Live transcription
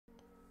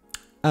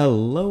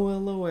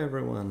Hello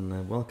everyone,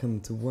 and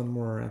welcome to one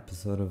more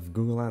episode of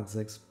Google Ads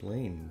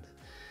Explained.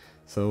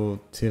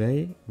 So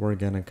today we're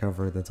gonna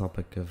cover the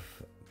topic of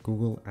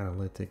Google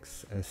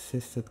Analytics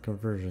assisted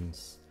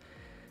conversions.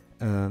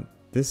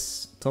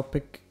 This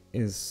topic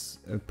is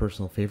a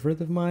personal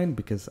favorite of mine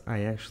because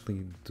I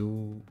actually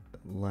do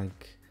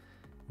like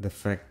the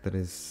fact that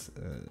it's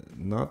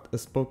not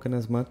spoken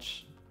as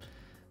much.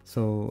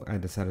 So I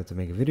decided to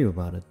make a video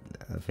about it.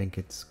 I think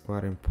it's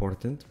quite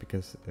important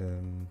because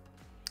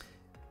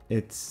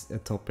it's a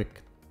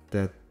topic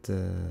that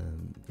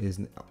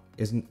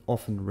isn't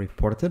often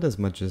reported as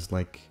much as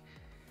like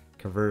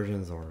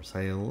conversions or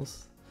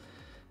sales,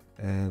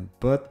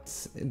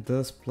 but it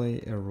does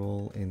play a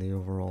role in the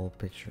overall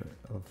picture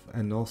of,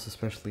 and also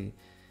especially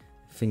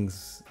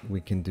things we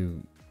can do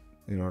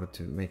in order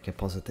to make a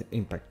positive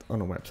impact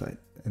on a website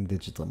and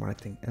digital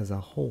marketing as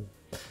a whole.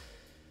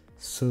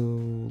 So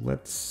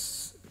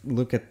let's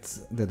look at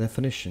the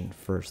definition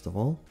first of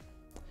all.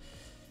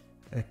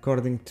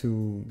 According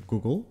to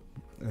Google,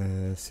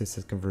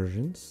 assisted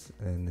conversions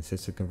and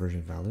assisted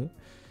conversion value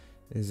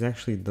is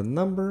actually the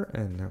number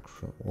and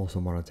actual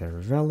also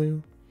monetary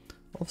value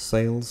of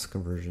sales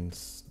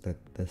conversions that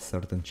a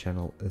certain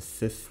channel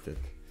assisted.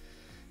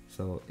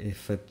 So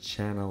if a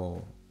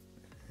channel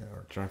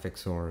or traffic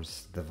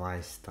source,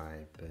 device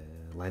type,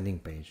 landing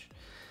page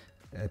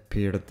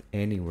appeared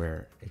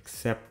anywhere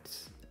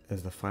except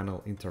as the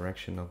final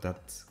interaction of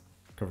that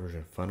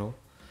conversion funnel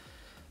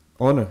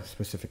on a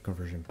specific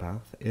conversion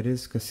path, it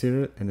is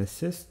considered an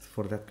assist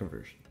for that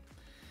conversion.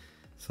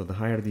 So the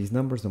higher these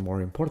numbers, the more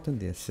important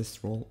the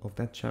assist role of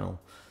that channel.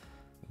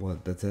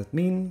 What does that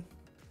mean?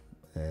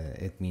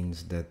 It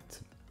means that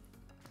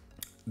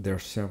there are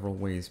several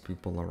ways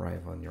people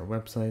arrive on your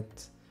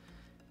website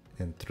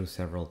and through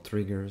several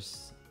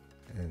triggers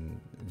and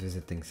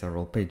visiting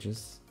several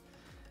pages.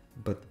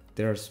 But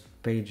there's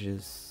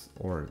pages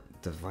or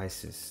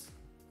devices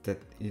that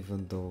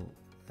even though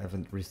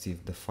haven't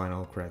received the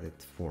final credit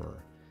for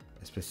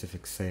a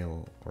specific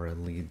sale or a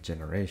lead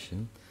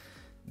generation,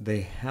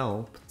 they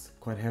helped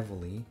quite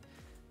heavily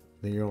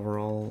the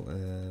overall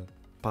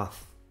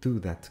path to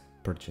that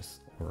purchase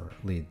or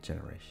lead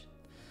generation.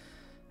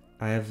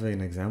 I have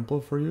an example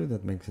for you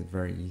that makes it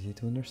very easy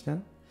to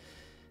understand,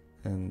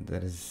 and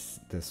that is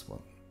this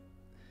one.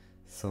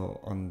 So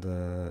on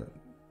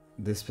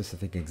this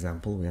specific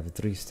example, we have a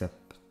 3-step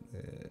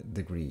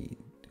degree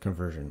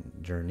conversion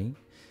journey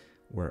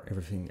where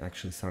everything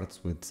actually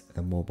starts with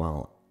a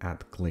mobile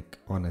ad click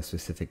on a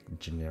specific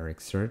generic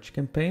search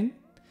campaign,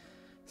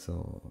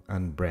 so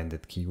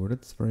unbranded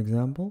keywords for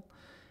example,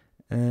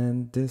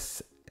 and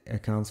this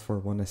accounts for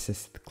one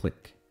assisted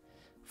click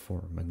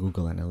from a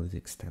Google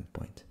Analytics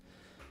standpoint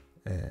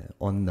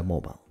on the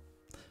mobile.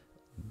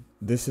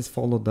 This is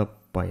followed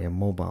up by a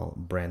mobile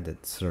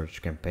branded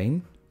search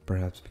campaign,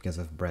 perhaps because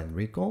of brand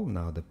recall,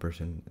 now the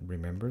person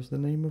remembers the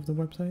name of the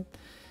website,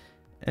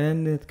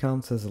 and it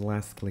counts as a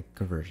last click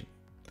conversion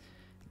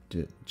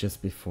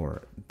just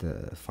before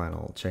the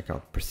final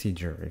checkout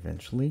procedure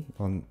eventually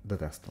on the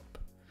desktop.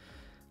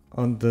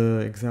 On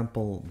the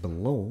example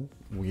below,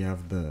 we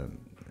have the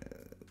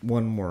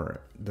one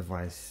more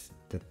device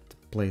that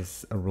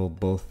plays a role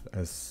both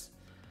as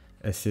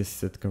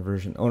assisted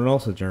conversion and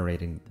also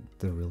generating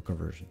the real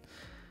conversion,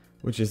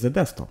 which is the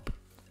desktop.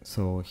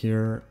 So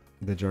here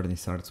the journey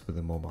starts with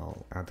a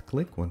mobile ad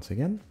click once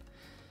again,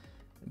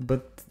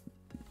 but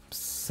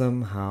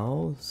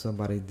somehow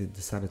somebody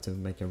decided to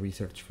make a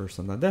research first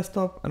on the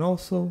desktop and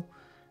also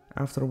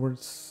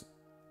afterwards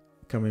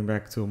coming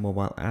back to a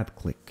mobile ad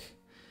click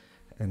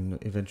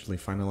and eventually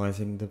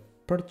finalizing the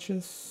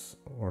purchase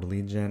or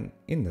lead gen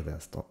in the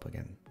desktop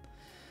again.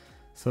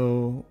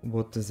 So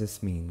what does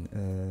this mean?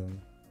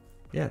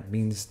 It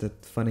means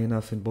that funny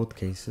enough in both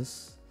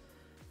cases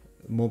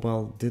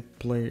mobile did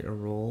play a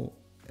role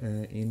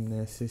in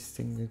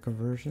assisting the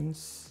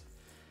conversions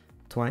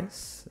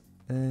twice,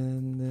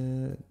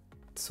 and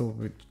so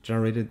it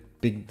generated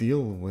big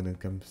deal when it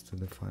comes to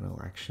the final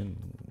action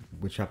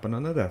which happened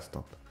on the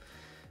desktop.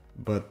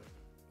 But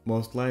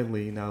most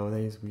likely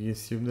nowadays we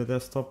assume the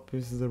desktop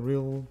is the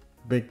real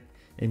big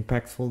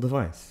impactful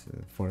device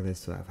for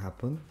this to have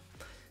happened,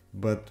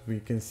 but we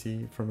can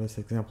see from this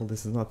example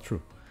this is not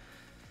true.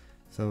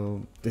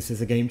 So this is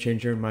a game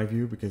changer in my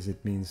view because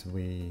it means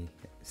we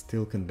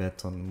still can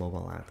bet on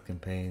mobile ad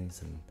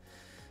campaigns and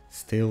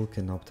still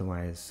can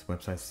optimize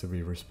websites to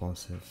be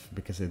responsive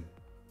because it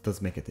does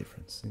make a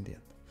difference in the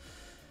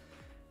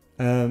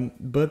end.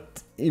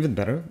 But even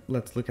better,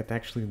 let's look at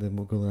actually the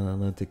Google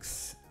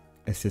Analytics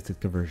assisted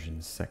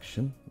conversions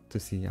section to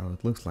see how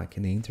it looks like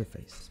in the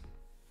interface.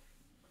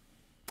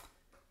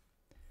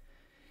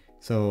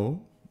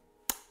 So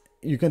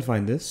you can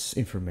find this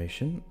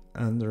information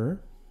under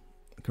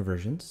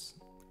conversions,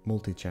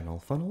 multi-channel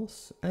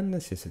funnels, and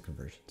assisted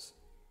conversions.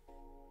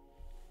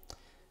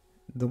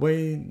 The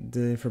way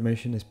the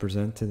information is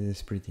presented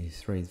is pretty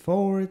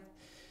straightforward.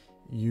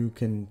 You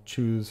can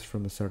choose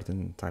from a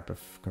certain type of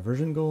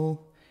conversion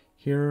goal.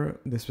 Here,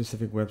 the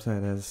specific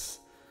website has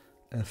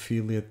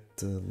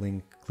affiliate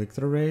link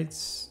click-through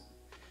rates,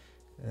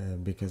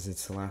 because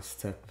it's the last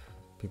step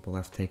people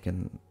have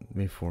taken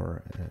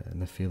before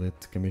an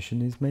affiliate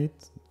commission is made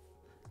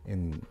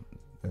in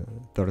a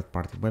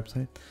third-party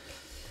website.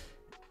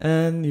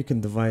 And you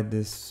can divide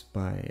this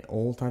by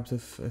all types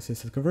of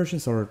assisted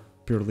conversions or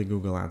purely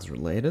Google Ads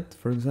related,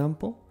 for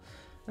example.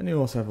 And you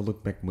also have a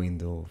look back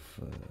window of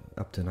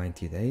up to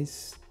 90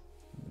 days,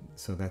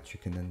 so that you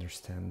can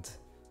understand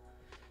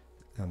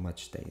how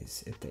much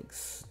days it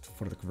takes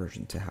for the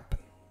conversion to happen,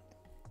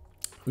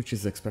 which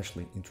is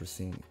especially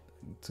interesting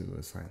to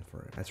assign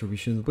for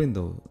attribution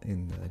window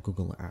in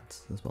Google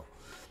Ads as well.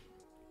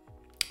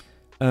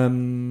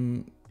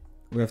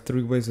 We have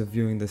three ways of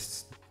viewing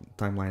this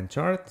timeline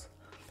chart.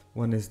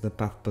 One is the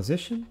path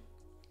position.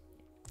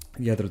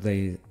 The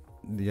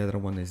other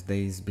one is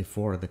days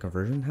before the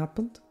conversion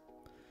happened.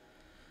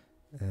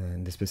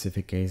 In this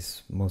specific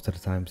case, most of the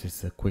times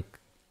it's a quick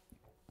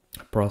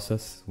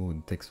process.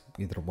 It takes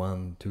either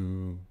 1,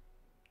 2,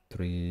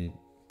 3,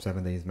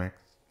 7 days max.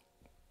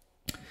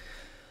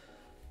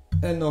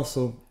 And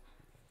also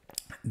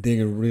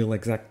the real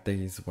exact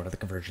days where the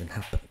conversion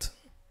happened.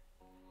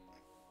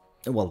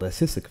 Well, the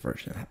assisted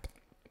conversion happened.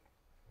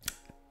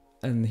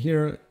 And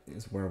here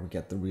is where we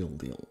get the real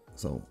deal.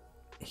 So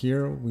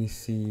here we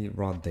see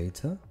raw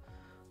data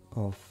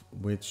of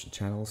which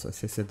channels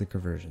assisted the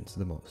conversions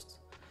the most.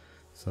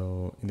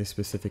 So in this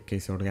specific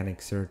case,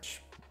 organic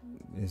search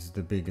is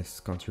the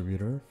biggest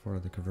contributor for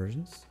the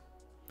conversions.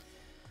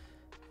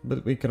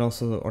 But we can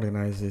also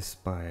organize this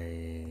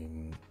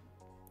by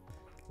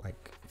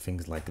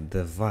things like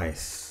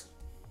device,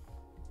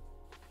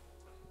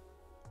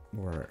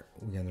 where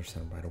we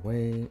understand right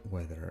away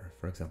whether,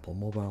 for example,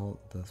 mobile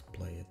does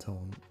play a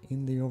tone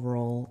in the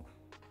overall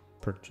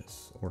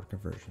purchase or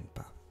conversion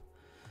path.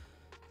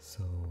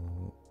 So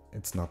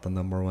it's not the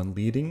number one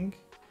leading,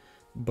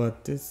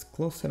 but it's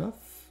close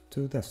enough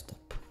to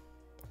desktop.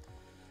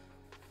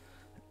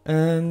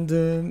 And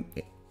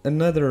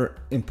another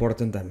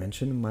important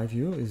dimension in my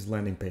view is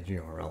landing page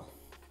URL.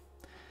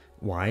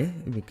 Why?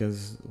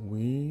 Because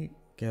we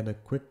get a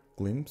quick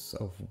glimpse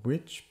of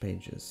which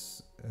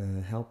pages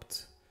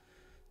helped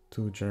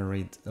to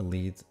generate a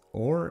lead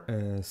or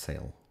a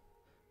sale,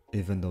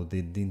 even though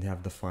they didn't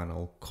have the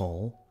final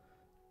call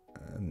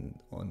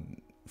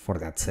for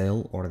that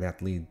sale or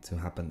that lead to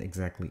happen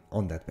exactly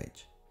on that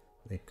page.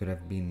 They could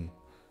have been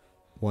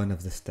one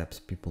of the steps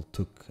people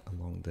took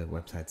along the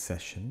website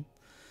session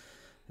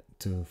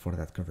for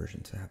that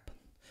conversion to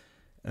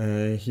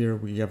happen. Here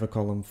we have a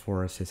column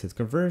for assisted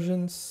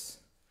conversions,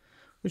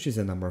 which is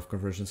a number of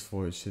conversions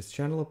for which this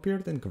channel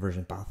appeared in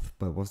conversion path,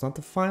 but was not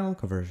the final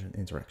conversion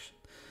interaction.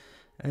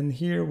 And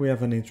here we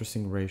have an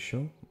interesting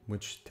ratio,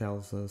 which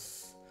tells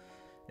us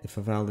if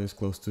a value is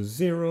close to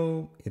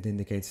 0, it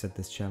indicates that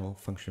this channel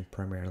functioned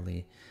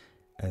primarily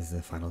as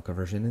the final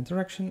conversion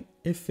interaction.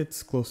 If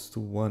it's close to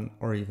 1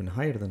 or even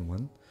higher than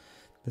 1,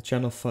 the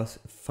channel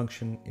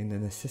function in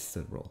an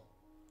assisted role.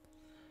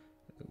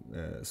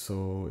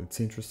 So it's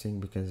interesting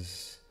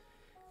because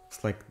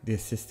it's like the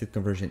assisted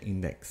conversion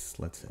index,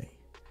 let's say.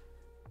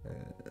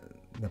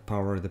 The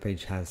power the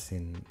page has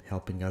in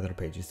helping other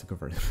pages to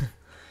convert.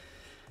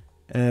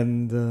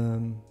 And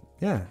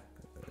yeah,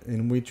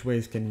 in which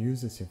ways can you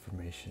use this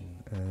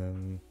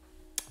information?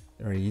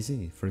 Very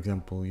easy. For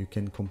example, you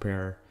can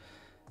compare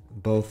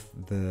both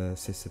the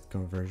assisted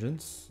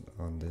conversions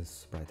on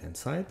this right hand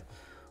side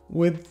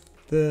with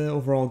the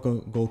overall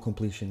goal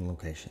completion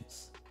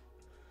locations.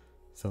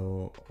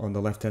 So on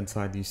the left hand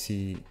side you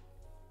see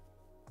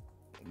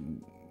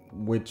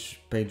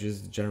which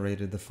pages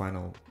generated the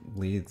final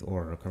lead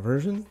or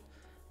conversion,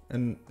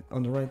 and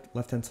on the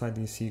left hand side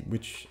you see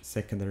which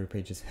secondary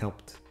pages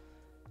helped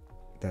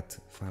that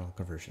final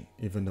conversion,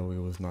 even though it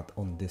was not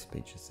on these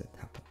pages that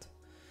happened.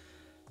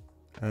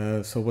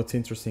 So what's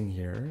interesting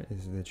here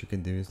is that you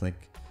can do is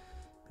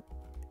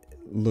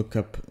look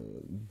up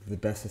the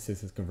best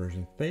assisted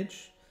conversion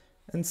page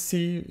and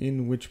see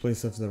in which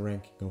place of the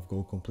ranking of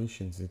goal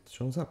completions it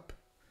shows up.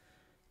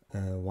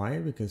 Why?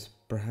 Because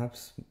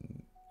perhaps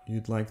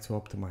you'd like to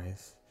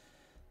optimize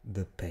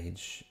the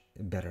page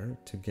better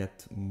to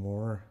get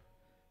more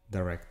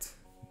direct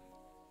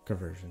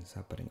conversions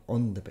happening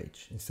on the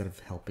page instead of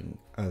helping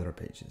other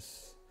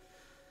pages.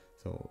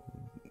 So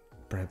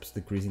perhaps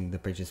decreasing the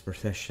pages per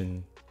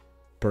session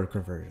per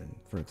conversion,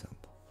 for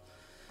example.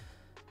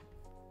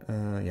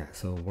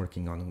 So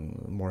working on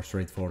more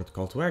straightforward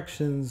call to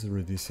actions,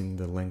 reducing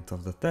the length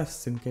of the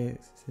tests in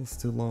case it's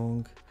too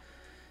long,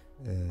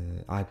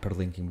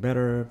 hyperlinking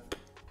better,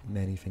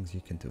 many things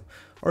you can do.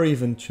 Or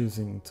even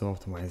choosing to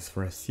optimize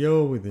for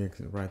SEO with the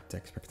right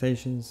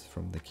expectations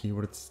from the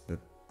keywords that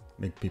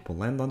make people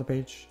land on the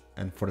page.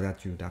 And for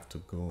that you'd have to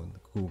go in the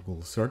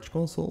Google Search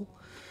Console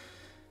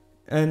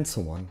and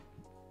so on.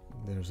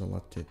 There's a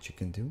lot that you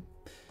can do.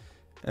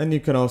 And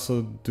you can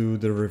also do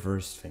the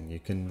reverse thing. You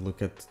can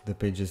look at the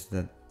pages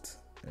that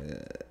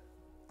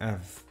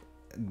have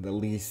the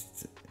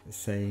least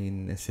say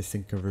in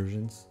assisting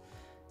conversions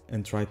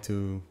and try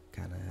to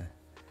kind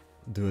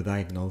of do a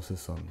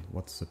diagnosis on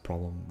what's the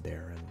problem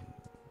there and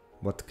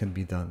what can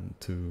be done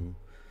to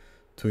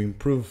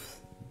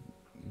improve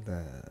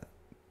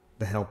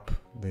the help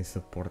they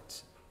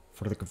support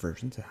for the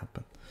conversion to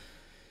happen.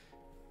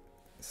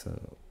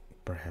 So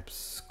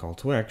perhaps call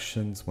to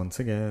actions once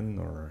again,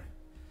 or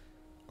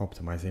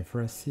optimizing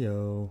for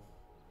SEO,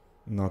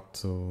 not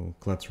too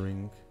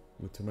cluttering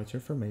with too much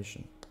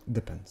information.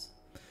 Depends.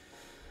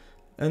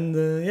 And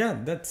yeah,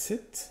 that's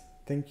it.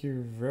 Thank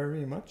you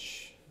very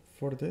much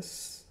for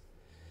this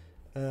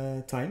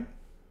time.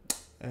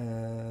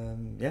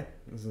 Yeah,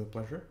 it was a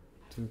pleasure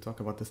to talk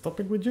about this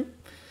topic with you.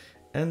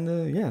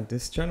 And yeah,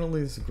 this channel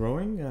is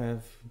growing. I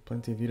have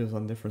plenty of videos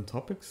on different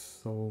topics,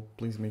 so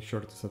please make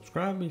sure to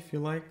subscribe if you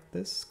like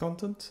this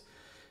content,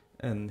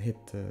 and hit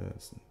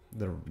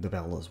the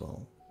bell as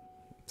well.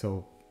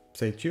 So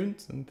stay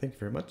tuned, and thank you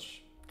very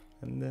much,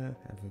 and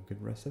have a good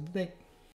rest of the day.